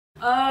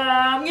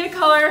I'm gonna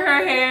color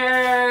her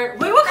hair.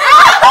 Wait, what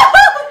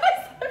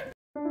color?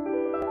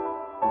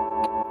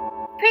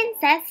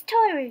 Princess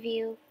Toy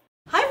Review.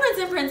 Hi, Prince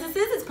and Princesses.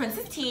 It's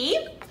Princess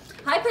T.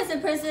 Hi, Prince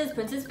and Princess.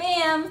 Princess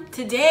Bam.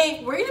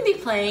 Today, we're gonna be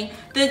playing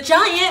the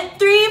Giant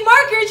 3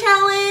 Marker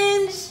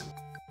Challenge.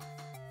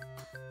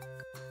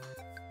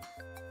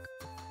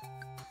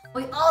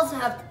 We also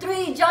have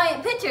 3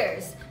 giant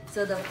pictures.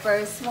 So the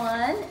first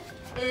one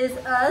is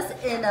us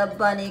in a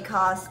bunny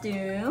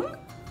costume.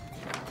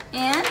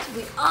 And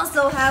we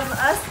also have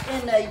us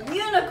in a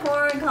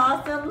unicorn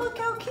costume. Look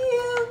how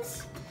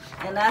cute.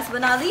 And last but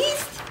not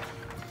least,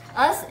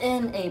 us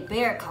in a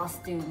bear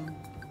costume.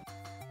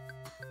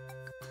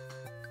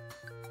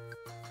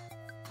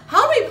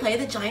 How do we play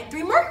the Giant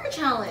 3 Marker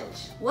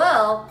Challenge?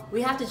 Well,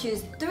 we have to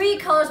choose 3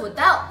 colors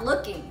without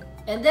looking.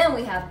 And then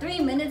we have 3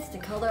 minutes to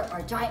color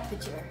our giant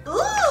picture.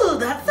 Ooh,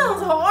 that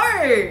sounds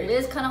hard. It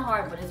is kind of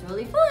hard, but it's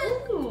really fun.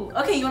 Ooh.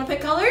 Okay, you wanna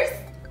pick colors?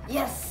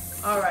 Yes.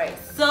 All right,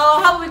 so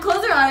how about we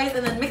close our eyes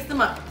and then mix them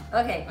up?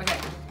 Okay. Okay.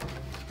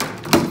 I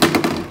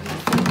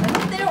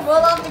hope they don't roll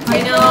off the table.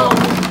 I know.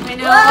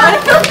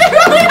 They're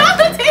rolling off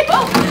the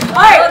table.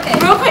 All right, Okay.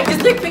 real quick,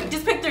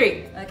 just pick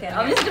 3. Okay,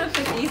 I'm just gonna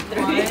pick these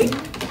 3.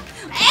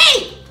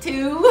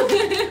 2,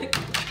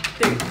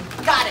 3.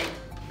 Got it.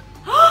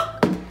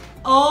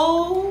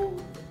 Oh,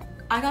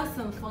 I got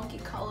some funky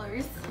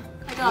colors.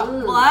 I got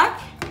Ooh. black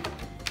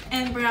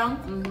and brown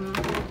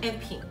and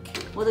pink.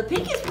 Well, the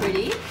pink is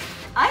pretty.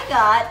 I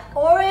got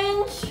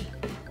orange,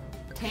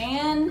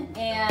 tan,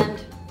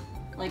 and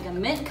like a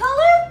mint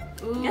color.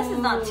 Ooh. Guess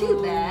it's not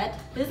too bad.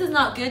 This is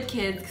not good,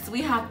 kids, because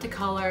we have to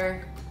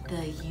color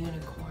the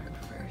unicorn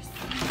first.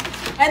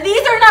 And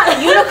these are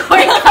not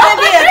unicorns. It's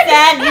gonna be a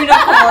sad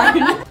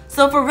unicorn.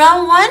 So for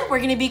round 1, we're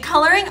gonna be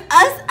coloring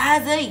us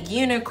as a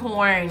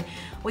unicorn.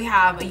 We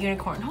have a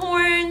unicorn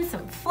horn,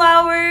 some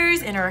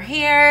flowers in her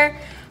hair,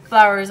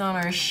 flowers on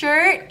our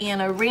shirt,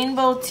 and a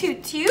rainbow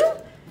tutu.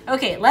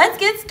 Okay, let's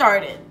get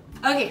started.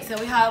 Okay, so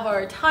we have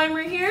our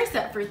timer here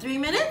set for 3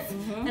 minutes,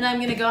 and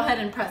I'm gonna go ahead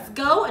and press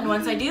go, and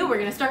once I do, we're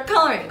gonna start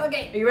coloring.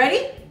 Okay. Are you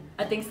ready?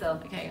 I think so.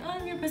 Okay, I'm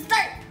gonna press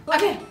start.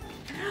 Okay.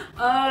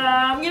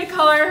 I'm gonna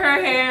color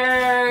her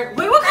hair.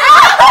 Wait, what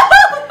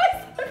color?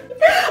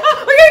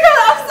 We're gonna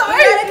color, I'm sorry.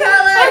 We're gonna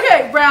color.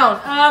 Okay,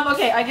 brown.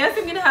 Okay, I guess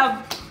I'm gonna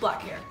have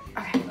black hair.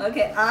 Okay.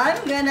 Okay,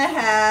 I'm gonna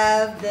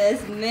have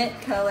this mint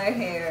color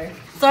hair.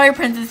 Sorry,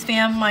 Princess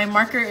Fam, my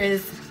marker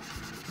is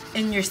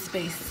in your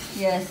space.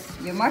 Yes,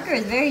 your marker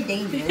is very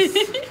dangerous.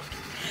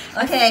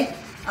 Okay,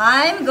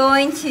 I'm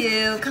going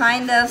to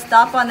kind of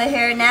stop on the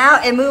hair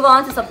now and move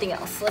on to something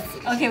else. Let's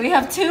see. Okay, we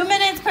have 2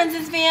 minutes,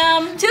 Princess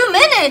Fam. 2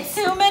 minutes!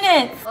 2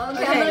 minutes.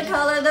 Okay, I'm gonna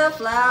color the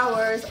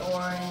flowers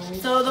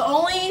orange. So the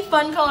only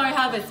fun color I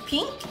have is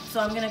pink, so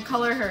I'm gonna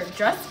color her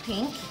dress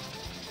pink.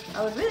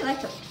 I would really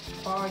like to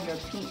borrow your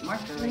pink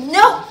marker right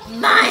now. No,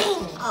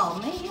 mine. Oh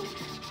man.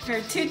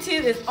 Her tutu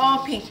is all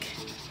pink.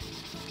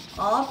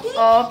 All pink?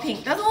 All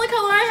pink. That's the only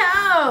color I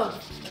have.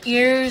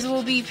 Ears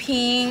will be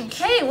pink.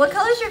 Hey, what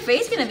color is your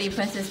face gonna be,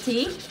 Princess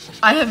T?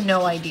 I have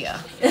no idea.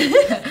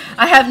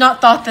 I have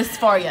not thought this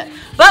far yet.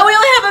 But we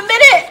only have a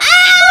minute.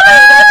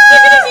 Ah!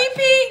 They're gonna be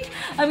pink.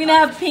 I'm gonna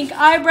have pink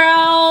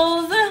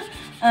eyebrows.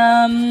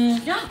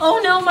 Oh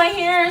no, my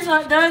hair is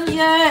not done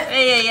yet.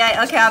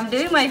 Yeah. Okay, I'm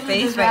doing my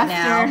face right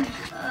now.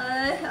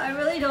 Disaster. I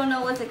really don't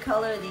know what to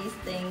color these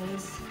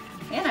things.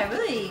 And I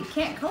really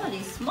can't color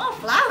these small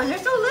flowers. They're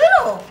so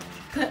little.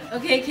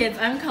 Okay, kids,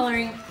 I'm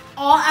coloring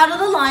all out of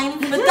the lines,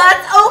 but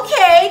that's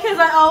okay, because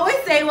I always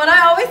say what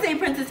I always say,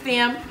 Princess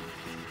Fam.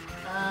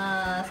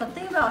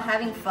 Something about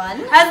having fun?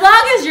 As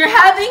long as you're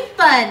having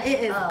fun,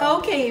 it is Oh.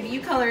 okay if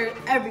you color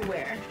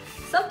everywhere.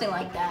 Something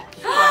like that.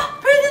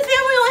 Princess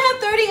Fam, we only have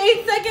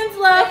 38 seconds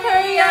left.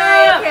 Hurry Yay.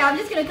 up. Okay, I'm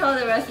just gonna color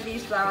the rest of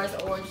these flowers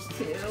orange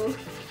too.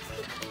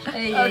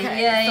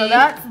 Okay, so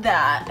that's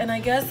that. And I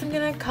guess I'm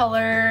gonna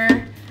color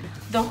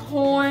the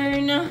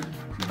horn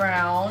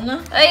brown.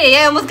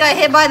 I almost got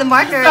hit by the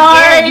marker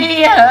Sorry.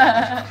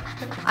 again.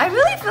 I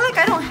really feel like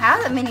I don't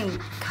have that many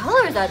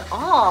colors at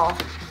all.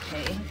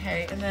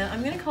 Okay, and then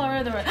I'm gonna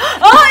color the rest.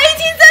 Oh,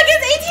 18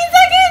 seconds! 18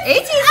 seconds!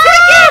 18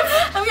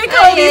 seconds! I'm gonna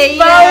color these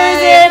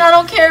flowers in. I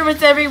don't care if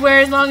it's everywhere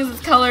as long as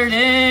it's colored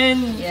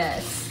in.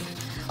 Yes.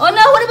 Oh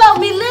no, what about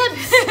me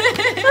lips? 6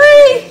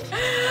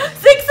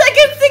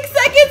 seconds! 6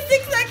 seconds!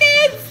 6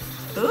 seconds!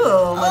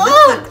 Ooh,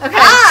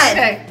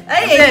 Okay.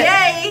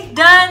 Yay!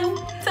 Done.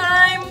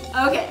 Time.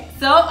 Okay,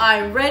 so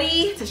I'm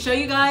ready to show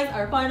you guys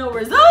our final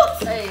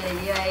results.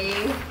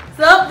 Yay!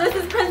 So this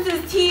is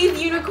Princess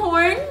T's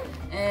unicorn.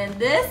 And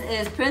this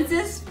is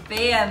Princess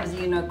Bam's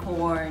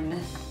unicorn.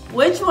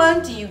 Which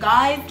one do you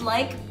guys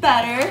like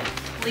better?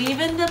 Leave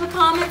in the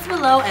comments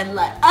below and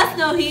let us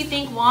know who you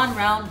think won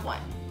round 1.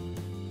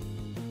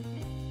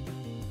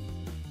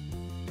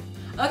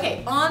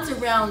 Okay, on to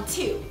round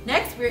 2.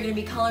 Next, we're gonna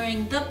be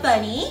coloring the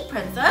bunny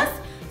princess.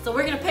 So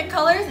we're gonna pick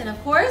colors, and of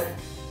course,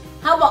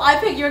 how about I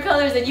pick your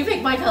colors and you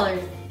pick my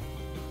colors?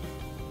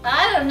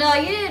 I don't know,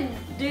 you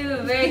didn't do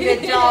a very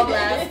good job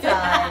last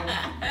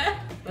time.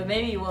 but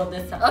maybe you will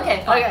this time.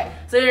 Okay, fine. Okay,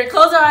 so you're gonna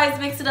close our eyes,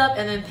 mix it up,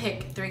 and then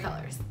pick 3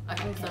 colors.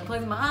 Okay, so I'm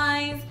closing my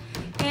eyes,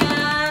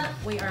 and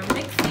we are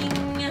mixing.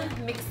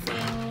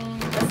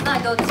 Let's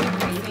not go too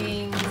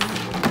crazy.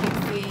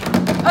 Mixing.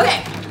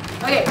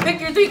 Okay, pick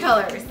your 3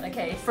 colors.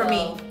 Okay, for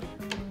me.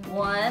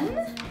 1,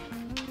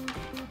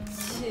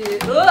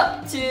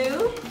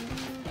 2,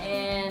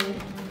 and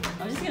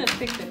I'm just gonna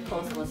pick the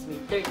closest ones to me.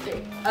 3.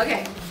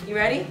 Okay, you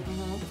ready?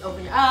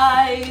 Open your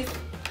eyes.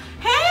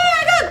 Hey,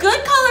 I got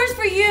good colors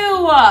for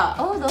you.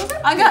 Oh, those are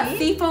pretty. I got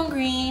seafoam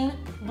green,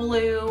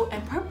 blue,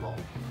 and purple.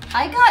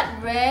 I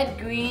got red,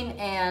 green,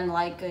 and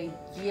like a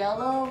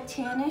yellow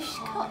tannish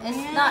color. It's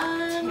not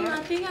I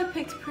think I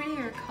picked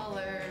prettier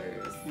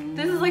colors.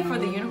 This is like for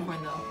the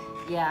unicorn though.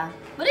 Yeah,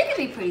 but it can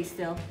be pretty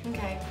still.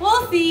 Okay,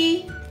 we'll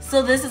see.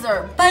 So this is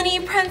our bunny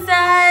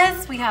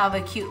princess. We have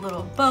a cute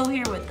little bow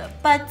here with a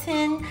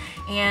button,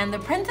 and the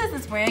princess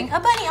is wearing a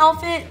bunny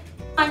outfit.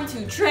 Time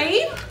to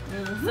trade.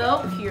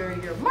 So here are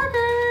your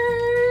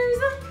markers.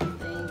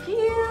 Thank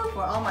you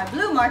for all my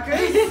blue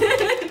markers.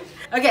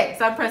 Okay,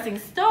 so I'm pressing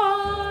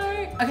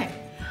start. Okay.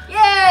 Yay!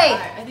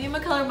 Alright, I think I'm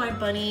gonna color my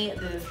bunny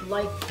this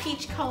light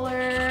peach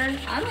color.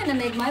 I'm gonna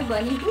make my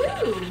bunny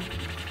blue.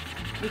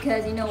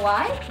 Because you know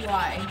why?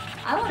 Why?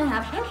 I want to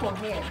have purple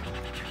hair.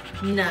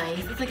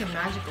 Nice. It's like a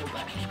magical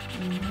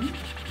bunny.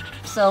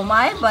 So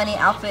my bunny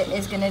outfit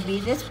is gonna be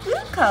this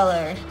blue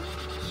color.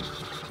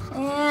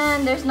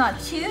 And there's not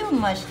too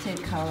much to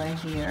color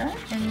here.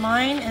 And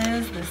mine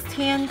is this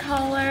tan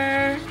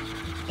color.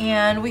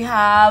 And we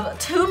have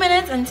 2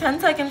 minutes and 10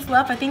 seconds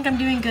left. I think I'm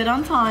doing good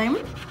on time.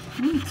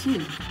 Me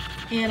too.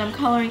 And I'm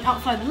coloring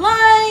outside the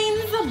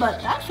lines, but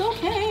that's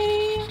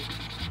okay.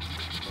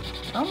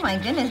 Oh my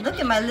goodness, look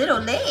at my little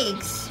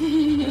legs.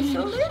 They're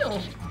so little.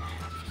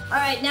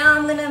 Alright, now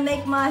I'm gonna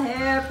make my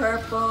hair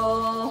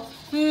purple.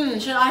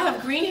 Should I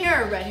have green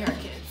hair or red hair,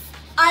 kids?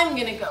 I'm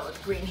gonna go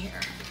with green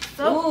hair.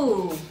 So,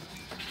 Ooh.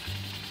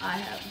 I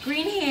have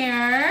green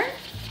hair.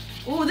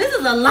 Ooh, this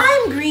is a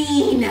lime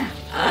green.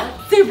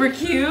 Super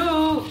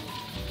cute.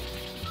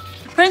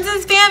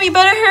 Princess Fam, you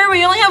better hurry.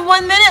 We only have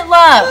 1 minute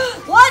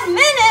left. 1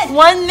 minute?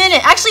 1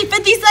 minute. Actually,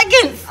 50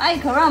 seconds. Ay,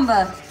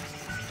 caramba.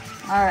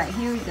 Alright,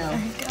 here we go. There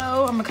we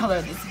go. I'm gonna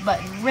color this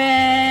button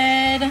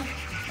red.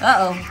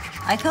 Uh-oh.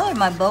 I colored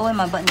my bow and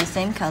my button the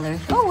same color.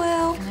 Oh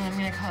well. And then I'm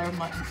gonna color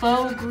my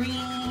bow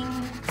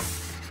green.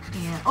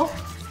 And, oh,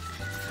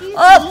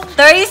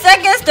 30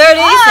 seconds, 30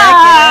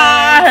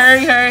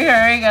 seconds.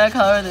 Hurry. Gotta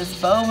color this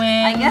bow in.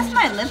 I guess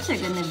my lips are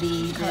gonna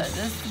be Color this.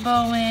 this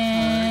bow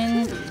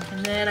in.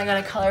 And then I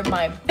gotta color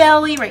my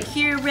belly right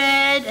here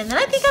red. And then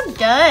I think I'm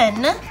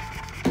done.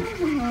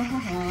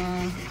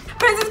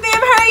 Princess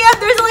Bam, hurry up.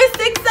 There's only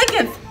 6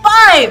 seconds.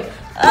 5,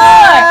 4,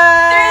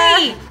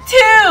 3,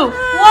 2,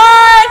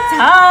 1,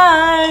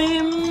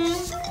 time.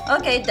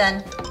 Okay,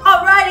 done.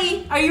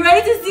 Alrighty, are you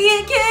ready to see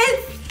it,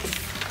 kids?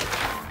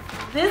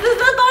 This is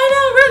the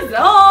final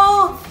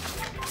result.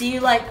 Do you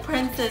like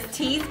Princess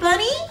T's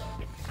bunny?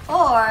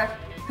 Or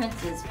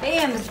Princess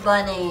Bam's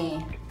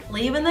bunny.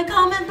 Leave in the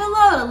comment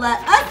below to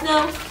let us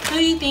know who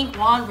you think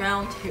won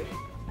round 2.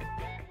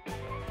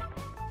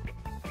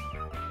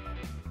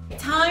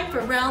 Time for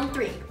round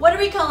 3. What are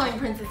we coloring,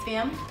 Princess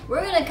Fam?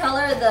 We're gonna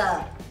color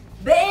the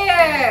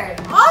bear.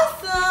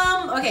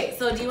 Awesome! Okay,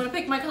 so do you want to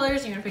pick my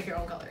colors or do you want to pick your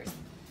own colors?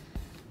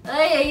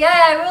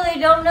 I really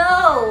don't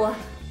know.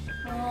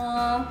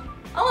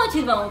 I want to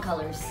choose my own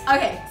colors.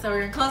 Okay, so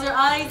we're gonna close our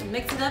eyes,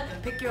 mix it up,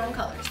 and pick your own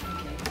colors.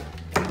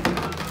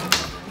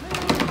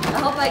 I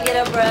hope I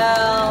get a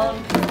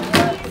brown.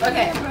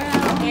 Okay,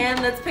 and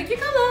let's pick your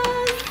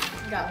colors.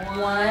 We got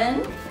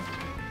 1,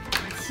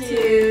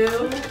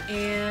 2,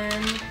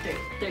 and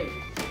 3.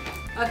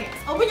 Okay,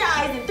 so open your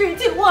eyes in 3,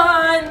 2,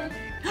 1.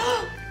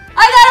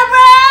 I got a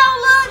brown,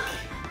 look!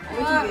 I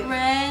got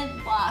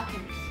red, black,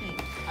 and pink.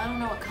 I don't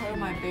know what color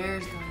my bear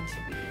is going to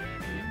be.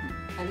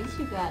 At least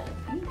you got a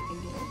pink, I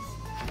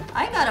guess.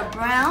 I got a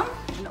brown,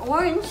 an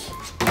orange,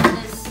 and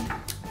this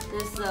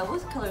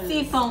what color is this?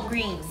 Seafoam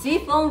green.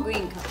 Seafoam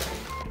green color.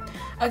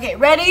 Okay,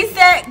 ready,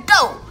 set,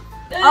 go!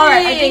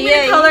 Alright, I think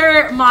I'm gonna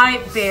color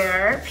my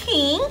bear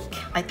pink,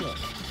 I think.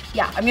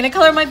 Yeah, I'm gonna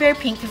color my bear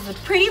pink because it's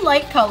a pretty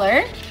light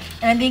color.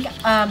 And I think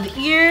the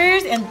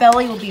ears and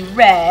belly will be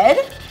red.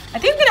 I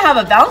think I'm gonna have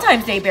a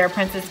Valentine's Day bear,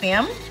 Princess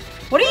Fam.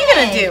 What are you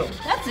gonna do?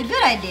 That's a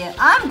good idea.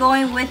 I'm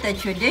going with the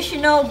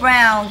traditional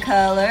brown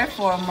color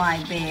for my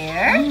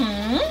bear.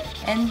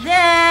 And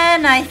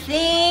then I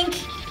think,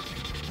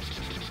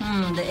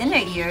 the inner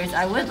ears,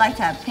 I would like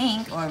to have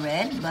pink or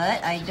red,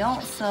 but I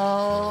don't,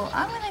 so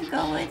I'm gonna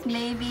go with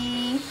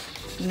maybe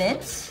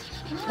mitts.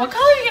 What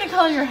color are you gonna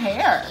color your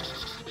hair?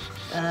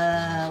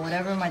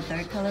 Whatever my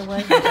third color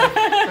was, which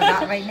I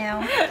forgot right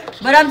now.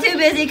 But I'm too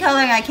busy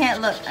coloring, I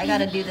can't look. I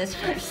gotta do this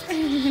first.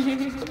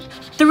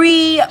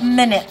 3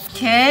 minutes,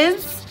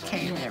 kids.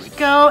 Okay, there we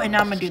go. And now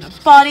I'm gonna do the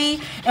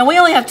body. And we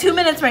only have 2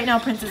 minutes right now,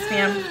 Princess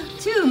Fam.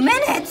 2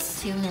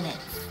 minutes? 2 minutes.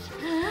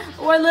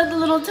 Oh, I love the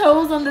little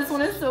toes on this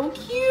one. It's so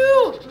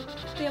cute.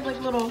 They have like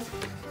little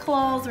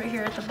claws right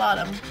here at the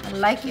bottom. I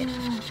like it.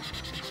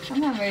 I'm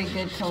not very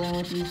good coloring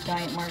with these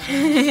giant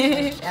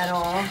markers at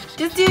all.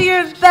 Just do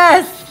your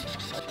best.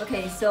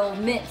 Okay, so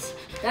mint.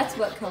 That's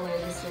what color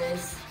this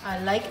is. I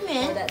like Or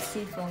mint. that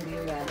seafoam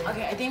blue rather.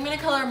 Okay, I think I'm gonna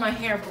color my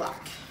hair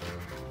black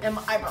and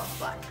my eyebrows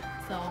black.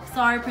 So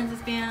sorry,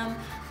 Princess Bam.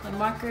 My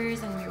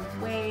markers in your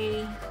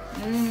way.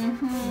 Turn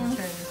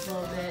this a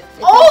little bit.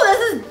 Oh,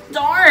 this is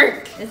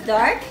dark. It's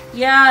dark?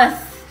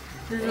 Yes.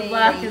 This is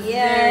black is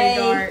very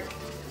dark.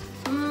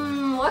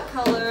 What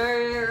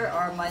color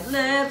are my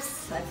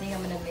lips? I think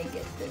I'm gonna make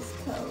it this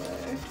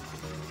color.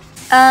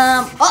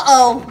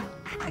 Uh-oh.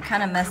 I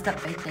kind of messed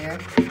up right there.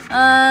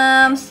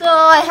 So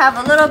I have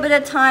a little bit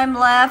of time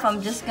left.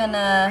 I'm just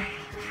gonna...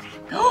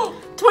 20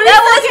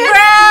 that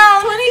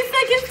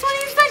seconds.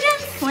 20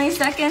 seconds. 20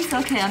 seconds?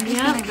 Okay, I'm just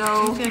gonna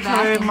go back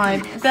color into my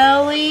this.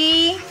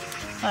 belly.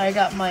 I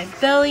got my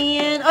belly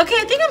in. Okay,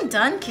 I think I'm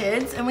done,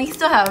 kids. And we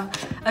still have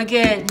a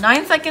good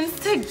 9 seconds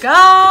to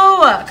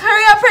go.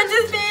 Hurry up,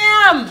 Princess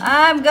Bam.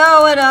 I'm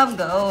going.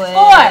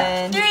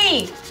 4,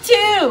 3,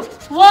 2,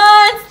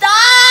 1,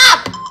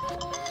 stop!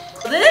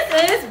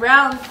 This is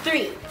round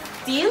 3.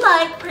 Do you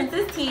like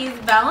Princess T's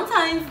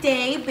Valentine's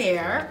Day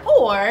bear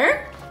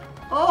or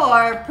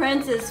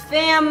Princess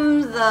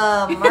Fam's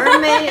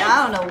mermaid?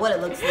 I don't know what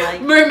it looks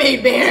like.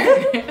 mermaid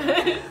bear?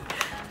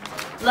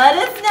 Let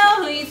us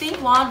know who you think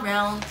won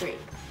round 3.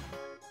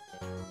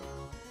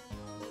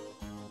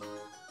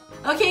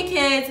 Okay,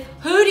 kids,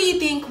 who do you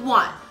think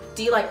won?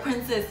 Do you like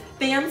Princess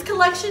Bam's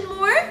collection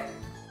more?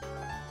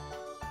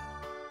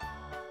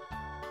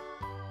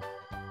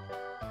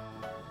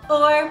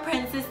 Or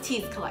Princess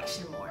T's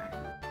collection more?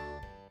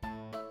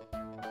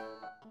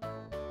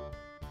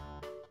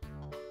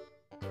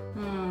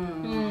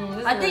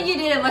 I think you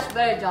did a much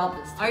better job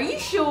this time. Are you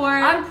sure?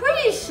 I'm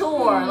pretty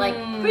sure, like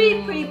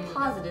pretty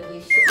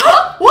positively sure.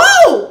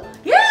 Whoa!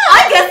 Yeah,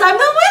 I guess I'm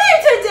the winner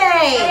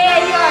today. Yeah,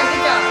 you are.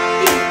 Good job.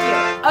 Thank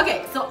you.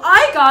 Okay, so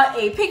I got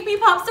a Pick Me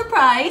Pop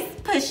surprise.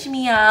 Push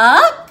me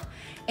up.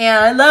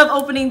 And I love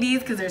opening these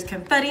because there's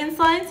confetti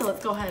inside. So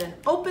let's go ahead and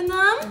open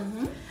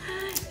them.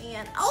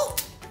 And oh,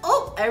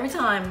 every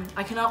time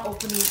I cannot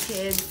open these,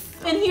 kids.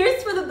 And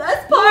here's for the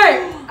best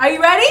part. Are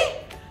you ready?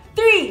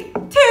 3,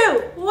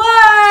 2, 1.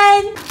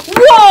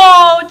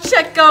 Whoa!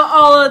 Check out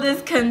all of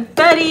this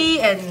confetti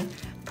and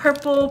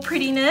purple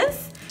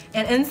prettiness.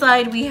 And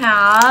inside we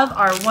have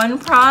our 1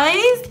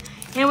 prize.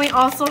 And we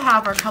also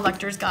have our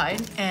collector's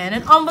guide and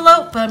an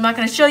envelope. But I'm not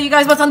going to show you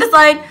guys what's on this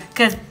side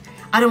because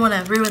I don't want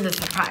to ruin the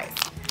surprise.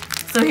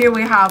 So here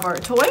we have our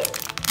toy.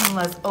 And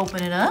let's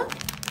open it up.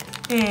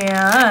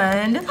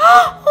 And,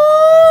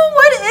 oh,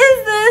 what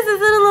is this?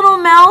 Is it a little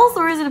mouse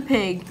or is it a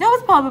pig? No,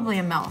 it's probably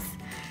a mouse.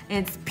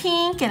 It's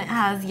pink and it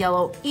has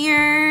yellow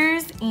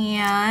ears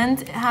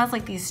and it has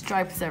like these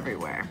stripes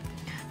everywhere.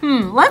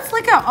 Let's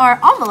look at our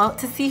envelope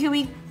to see who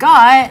we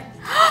got.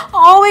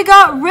 Oh, we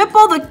got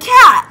Ripple the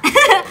cat.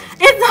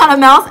 It's not a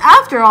mouse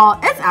after all.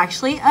 It's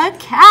actually a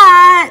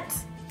cat.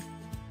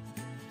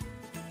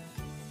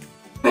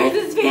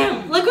 Princess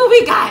Bam, look what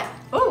we got.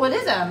 Oh, what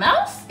is that? A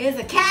mouse? It's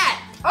a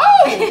cat.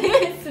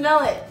 Oh!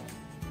 Smell it.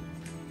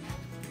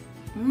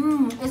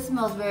 It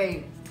smells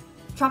very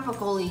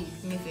tropical-y.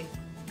 Let me see.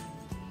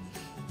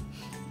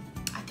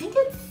 I think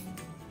it's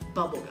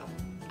bubblegum.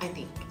 I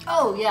think.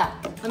 Oh, yeah.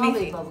 Let me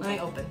see. Let me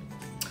open.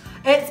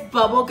 It's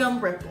bubblegum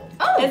Ripple.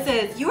 Oh. It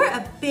says, you're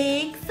a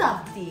big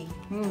softie.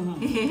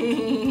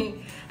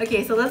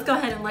 Okay, so let's go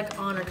ahead and look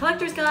on our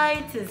collector's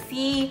guide to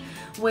see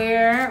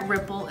where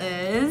Ripple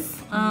is.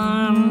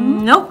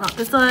 Nope, not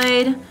this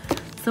side.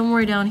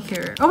 Somewhere down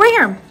here. Oh, right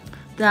here.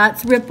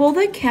 That's Ripple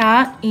the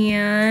cat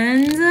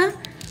and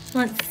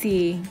let's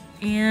see,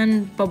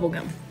 and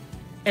bubblegum.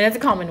 And it's a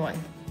common one.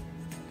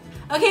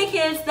 Okay,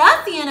 kids,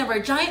 that's the end of our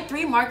Giant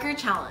 3 Marker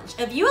Challenge.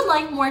 If you would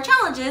like more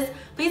challenges,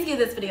 please give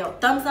this video a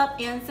thumbs up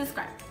and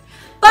subscribe.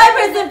 Bye,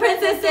 Prince and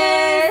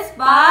Princesses!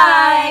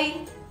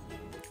 Bye!